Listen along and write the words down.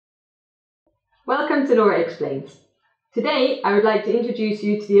Welcome to Laura Explains. Today I would like to introduce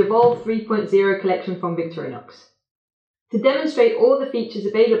you to the Avolve 3.0 collection from Victorinox. To demonstrate all the features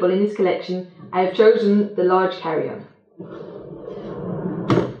available in this collection, I have chosen the large carry-on.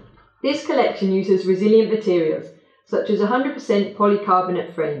 This collection uses resilient materials such as 100%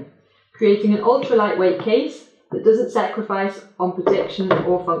 polycarbonate frame, creating an ultra-lightweight case that doesn't sacrifice on protection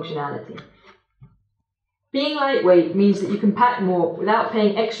or functionality. Being lightweight means that you can pack more without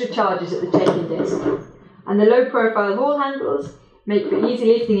paying extra charges at the check-in desk, and the low-profile hall handles make for easy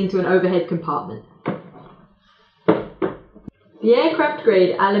lifting into an overhead compartment. The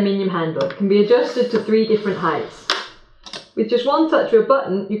aircraft-grade aluminium handle can be adjusted to 3 different heights. With just one touch of a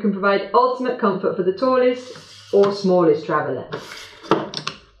button, you can provide ultimate comfort for the tallest or smallest traveller.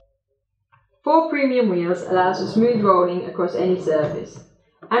 4 premium wheels allows for smooth rolling across any surface,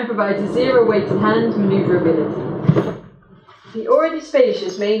 and provides a zero-weighted hand manoeuvrability. The already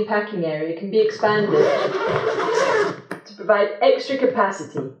spacious main packing area can be expanded to provide extra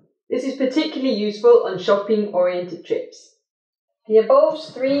capacity. This is particularly useful on shopping-oriented trips. The Avolve's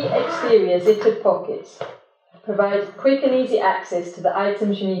 3 exterior zippered pockets provide quick and easy access to the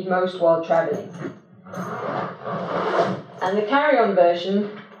items you need most while travelling. And the carry-on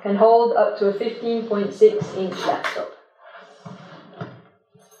version can hold up to a 15.6-inch laptop.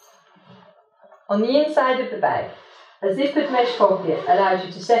 On the inside of the bag, a zippered mesh pocket allows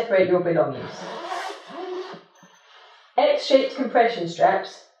you to separate your belongings. X-shaped compression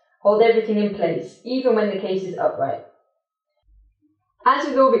straps hold everything in place, even when the case is upright. As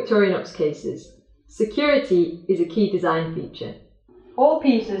with all Victorinox cases, security is a key design feature. All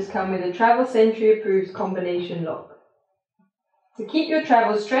pieces come with a Travel Sentry approved combination lock. To keep your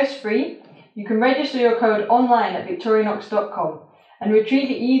travels stress-free, you can register your code online at victorinox.com and retrieve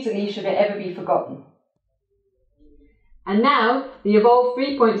it easily should it ever be forgotten. And now, the Avolve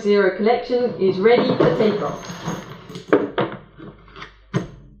 3.0 collection is ready for takeoff.